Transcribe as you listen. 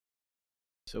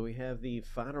So we have the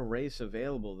final race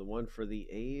available, the one for the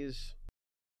A's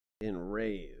and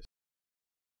Rays.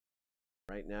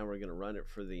 Right now we're going to run it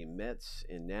for the Mets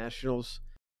and Nationals.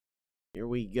 Here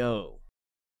we go.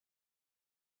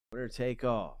 Winner take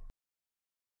all.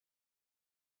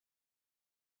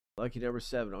 Lucky number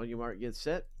 7. On your mark, get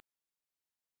set.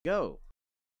 Go.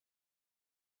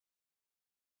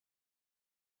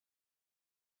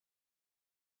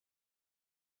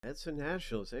 Mets and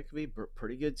Nationals. That could be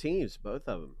pretty good teams, both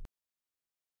of them.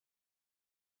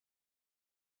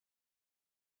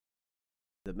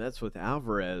 The Mets with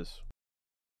Alvarez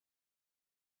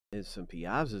and some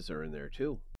Piazzas are in there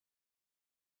too.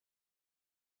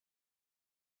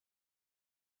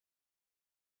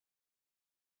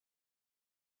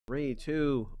 3,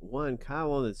 2, 1.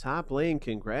 Kyle on the top lane.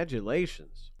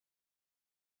 Congratulations.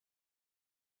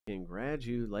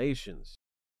 Congratulations.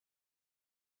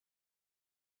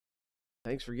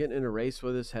 Thanks for getting in a race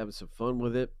with us, having some fun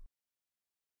with it,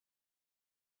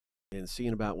 and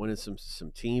seeing about winning some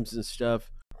teams and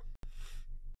stuff.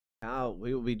 Kyle,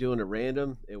 we will be doing a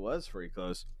random. It was pretty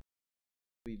close.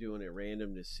 We'll be doing a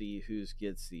random to see who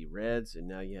gets the Reds, and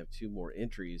now you have 2 more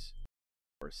entries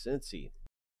for Cincy.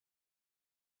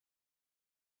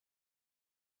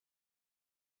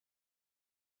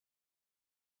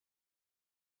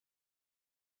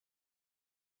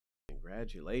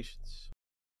 Congratulations.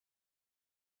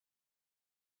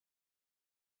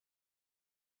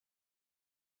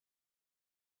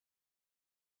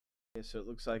 Okay, so it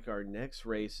looks like our next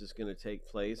race is going to take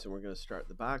place, and we're going to start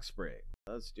the box break.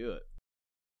 Let's do it.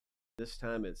 This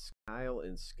time it's Kyle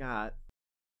and Scott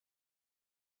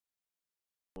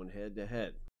going head to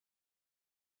head.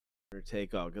 Winner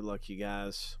take all. Good luck, you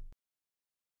guys.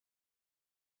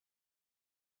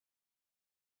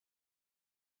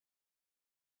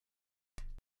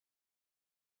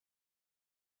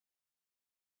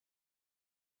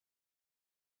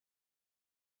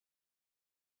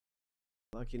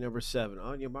 Lucky number 7.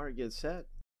 On your mark, get set.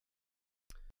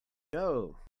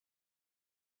 Go.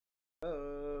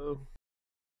 Go.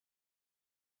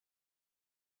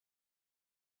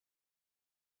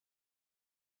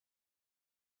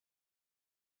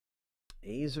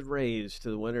 A's and Rays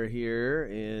to the winner here,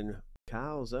 and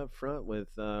Kyle's up front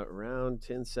with around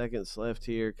 10 seconds left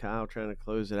here. Kyle trying to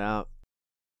close it out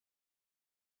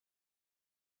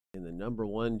in the number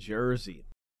 1 jersey.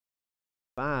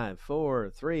 5, 4,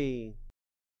 3,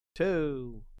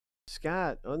 2.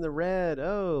 Scott on the red.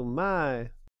 Oh my.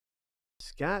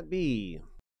 Scott B.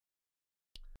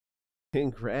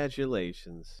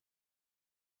 Congratulations.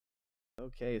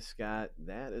 Okay, Scott,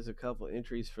 that is a couple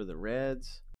entries for the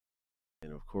Reds.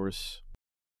 And of course,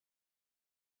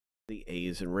 the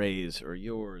A's and Rays are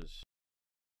yours.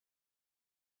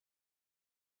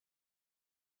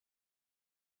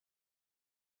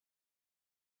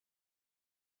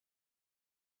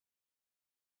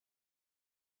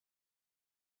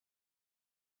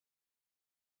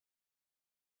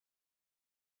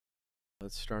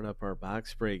 Let's start up our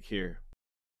box break here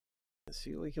and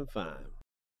see what we can find.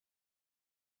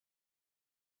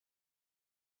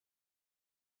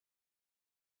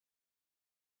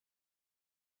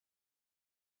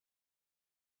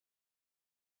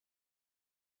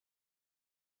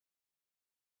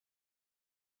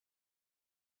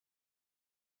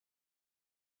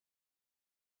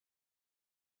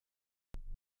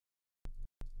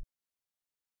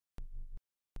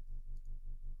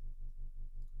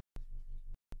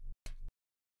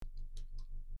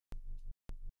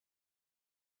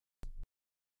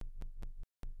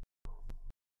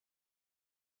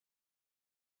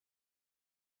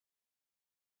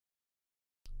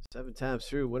 Seven times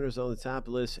through, winners on the top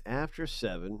list after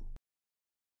 7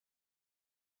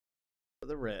 for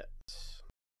the Reds.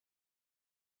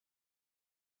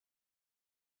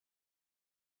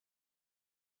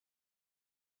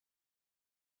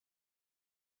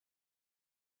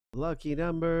 Lucky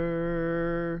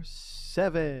number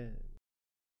 7.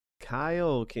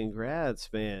 Kyle, congrats,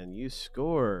 man. You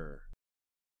score.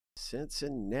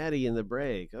 Cincinnati in the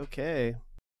break. Okay.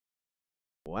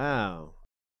 Wow.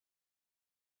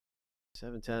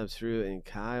 7 times through, and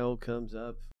Kyle comes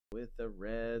up with the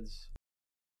Reds.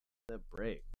 The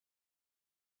break.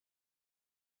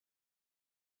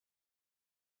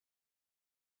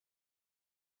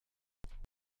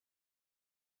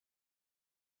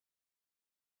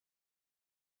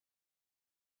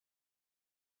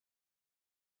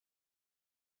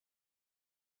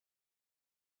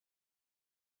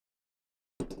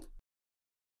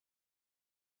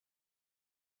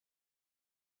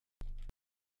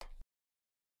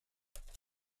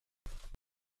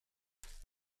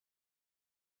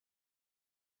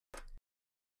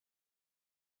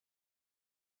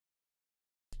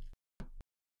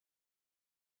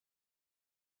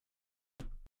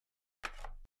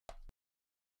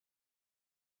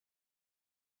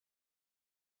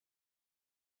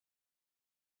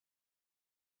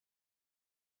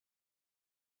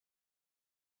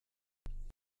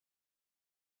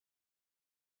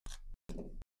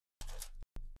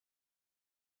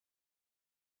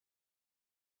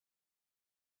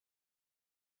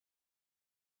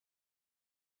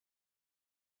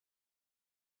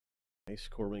 Nice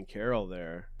Corbin Carroll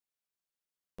there.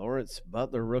 Lawrence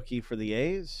Butler, rookie for the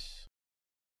A's.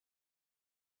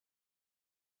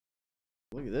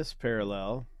 Look at this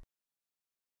parallel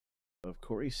of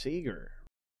Corey Seager.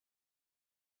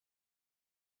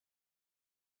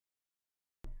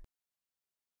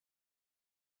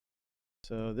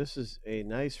 So this is a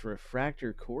nice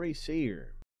refractor Corey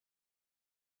Seager.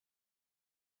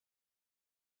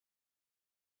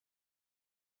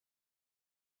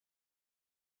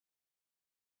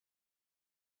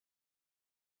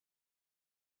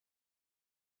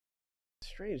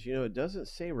 Strange, you know, it doesn't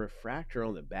say refractor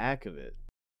on the back of it.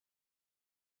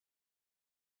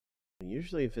 And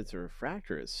usually if it's a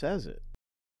refractor, it says it.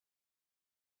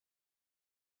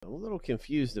 I'm a little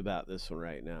confused about this one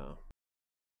right now.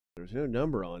 There's no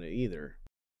number on it either.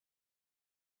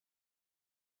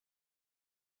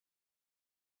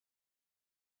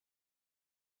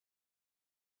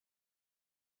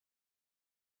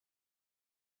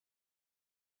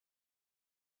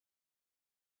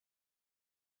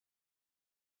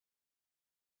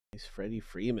 Nice Freddie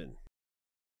Freeman.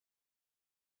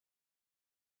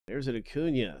 There's an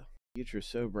Acuna. Future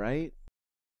so bright.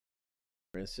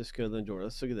 Francisco Lindor.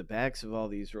 Let's look at the backs of all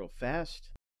these real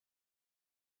fast.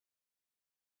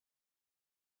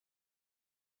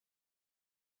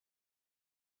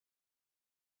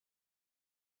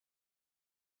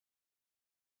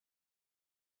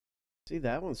 See,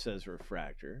 that one says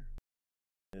refractor,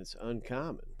 and it's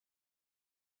uncommon.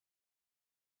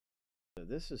 So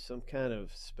this is some kind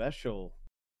of special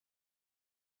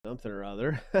something or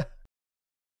other. I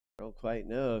don't quite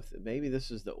know if maybe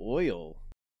this is the oil.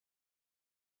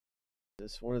 Is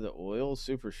this one of the oil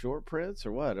super short prints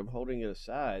or what? I'm holding it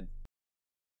aside.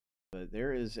 But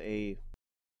there is a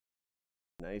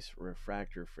nice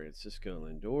refractor Francisco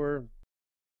Lindor.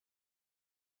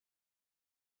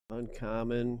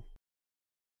 Uncommon.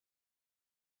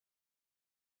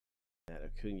 That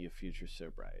Acuna future so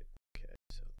bright. Okay,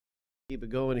 so keep it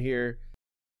going here.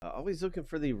 Always looking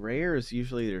for the rares.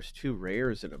 Usually there's 2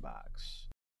 rares in a box.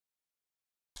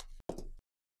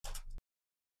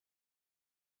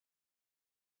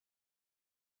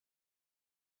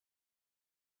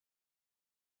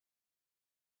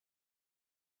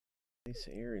 Nice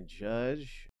Aaron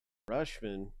Judge.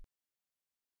 Rushman.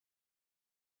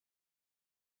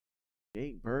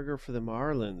 Jake Berger for the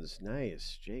Marlins.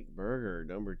 Nice. Jake Berger,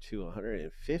 number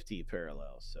 250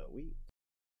 parallel. So we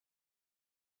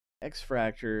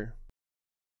X-Fractor.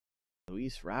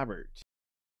 Luis Robert.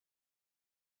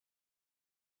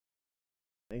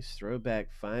 Nice throwback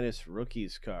finest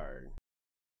rookies card.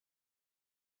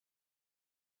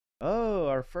 Oh,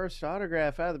 our first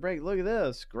autograph out of the break. Look at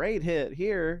this. Great hit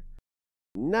here.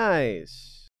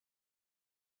 Nice.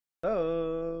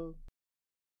 Oh.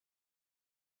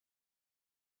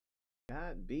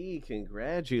 Scott B,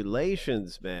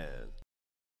 congratulations, man.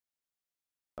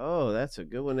 Oh, that's a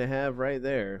good one to have right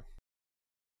there.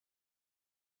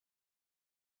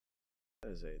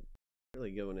 That is a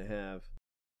really good one to have.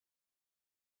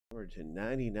 Over to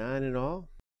 99 and all.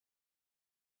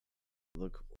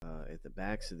 Look at the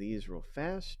backs of these real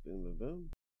fast. Boom, boom, boom.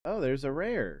 Oh, there's a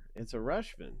rare. It's a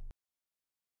Rushman.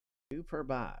 2 per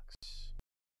box.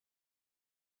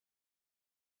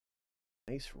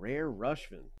 Nice rare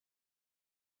Rushman.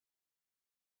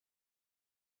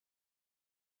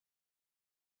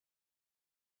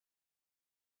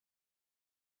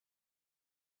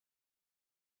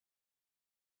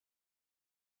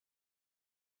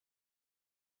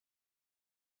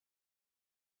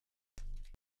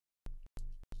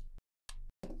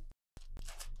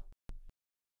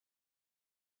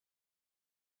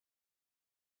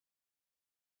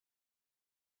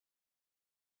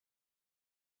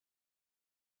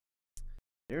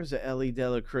 There's a Ellie De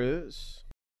La Cruz.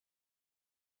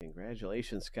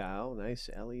 Congratulations, Kyle. Nice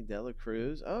Ellie De La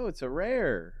Cruz. Oh, it's a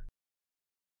rare.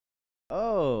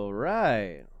 Oh,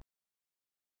 right.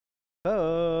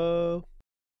 Oh,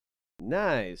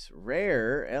 nice.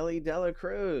 Rare Ellie De La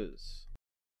Cruz.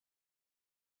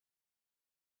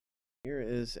 Here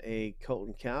is a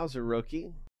Colton Cowser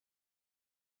rookie.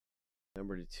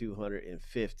 Number to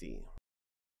 250.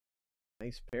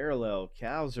 Nice parallel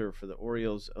Cowser for the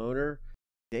Orioles owner,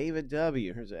 David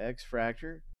W. Here's an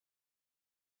X-Fractor.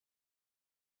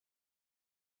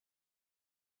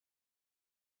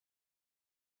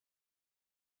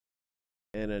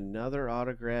 And another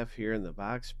autograph here in the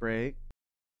box break.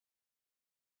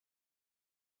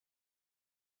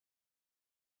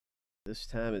 This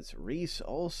time it's Reese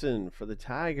Olson for the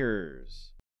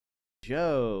Tigers.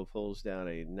 Joe pulls down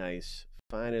a nice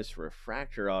finest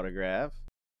refractor autograph.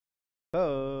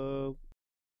 Oh,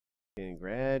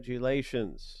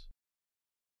 congratulations.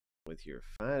 with your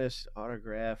finest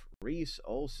autograph, Reese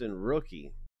Olson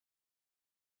rookie.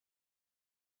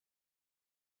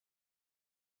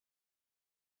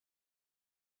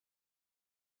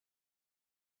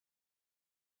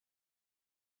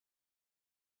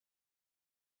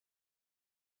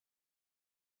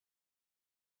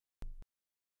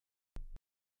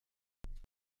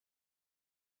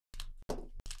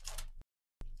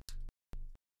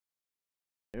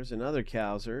 There's another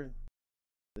Cowser.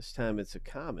 This time it's a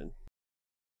common.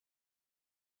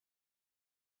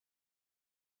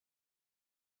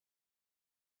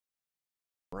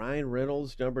 Brian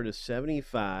Reynolds, number to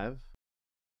 75.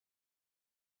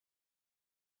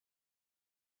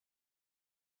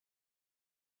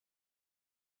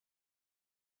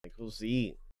 Michael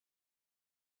Z.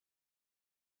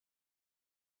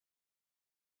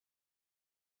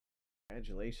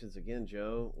 Congratulations again,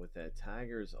 Joe, with that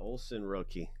Tigers Olson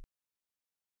rookie.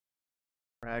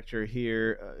 Fractor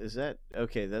here. Is that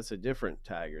okay? That's a different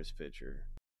Tigers pitcher.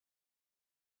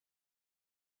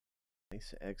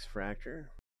 Nice X Fractor.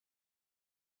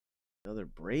 Another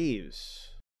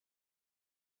Braves.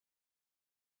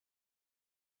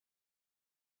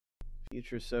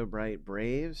 Future So Bright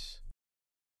Braves.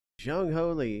 Jung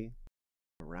Ho Lee.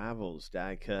 Rivals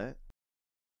die cut.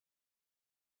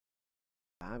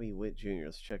 Bobby Witt Jr.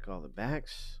 Let's check all the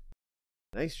backs.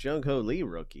 Nice Jung Ho Lee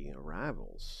rookie.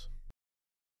 Arrivals.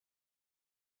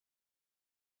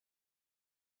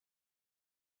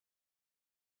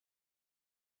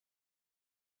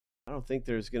 I don't think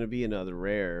there's going to be another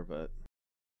rare, but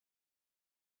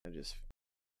I just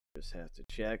have to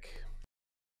check.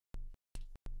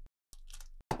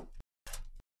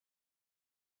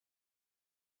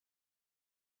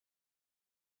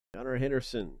 Gunnar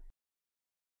Henderson.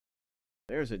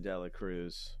 There's a Dela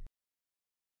Cruz.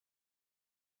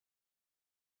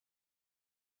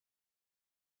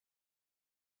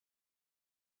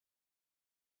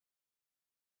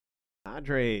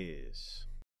 Padres.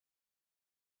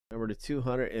 Number to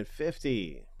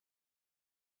 250.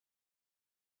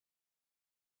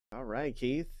 All right,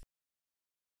 Keith.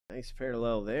 Nice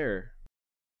parallel there.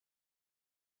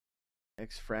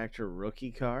 X-Fractor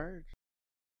rookie card.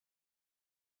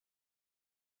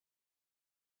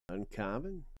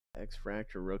 Uncommon.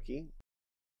 X-Fractor rookie.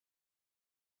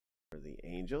 For the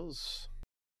Angels.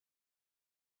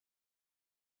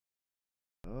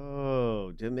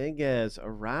 Oh, Dominguez.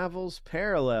 Arrivals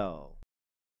parallel.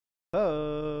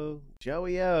 Oh,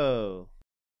 Joey O.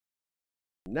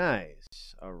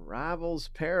 Nice. Arrivals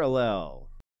parallel.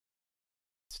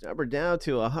 It's numbered down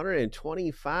to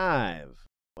 125.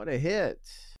 What a hit.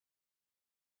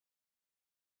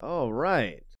 All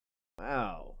right.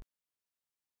 Wow.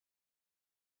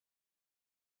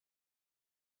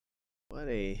 What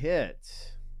a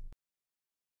hit.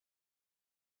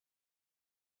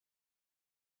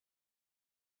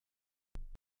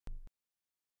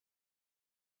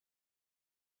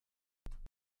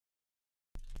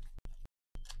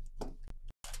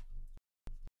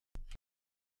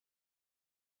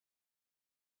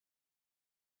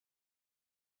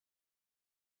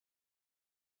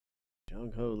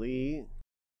 Jung Ho Lee.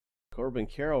 Corbin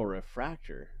Carroll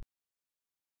refractor.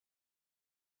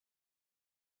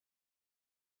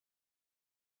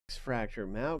 X-Fractor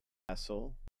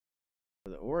Mountcastle for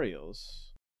the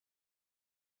Orioles.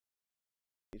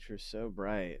 Future So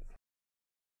Bright.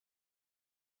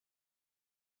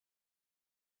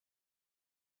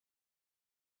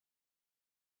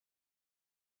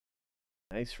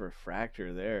 Nice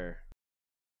refractor there.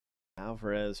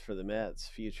 Alvarez for the Mets.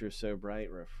 Future So Bright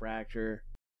refractor.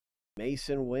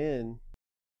 Mason Wynn.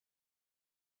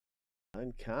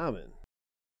 Uncommon.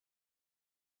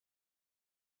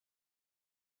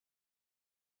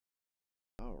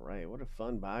 All right, what a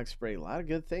fun box break. A lot of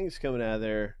good things coming out of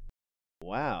there.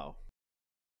 Wow.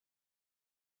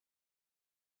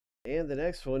 And the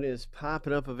next one is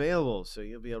popping up available, so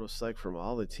you'll be able to select from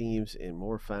all the teams in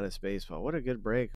More Finest Baseball. What a good break.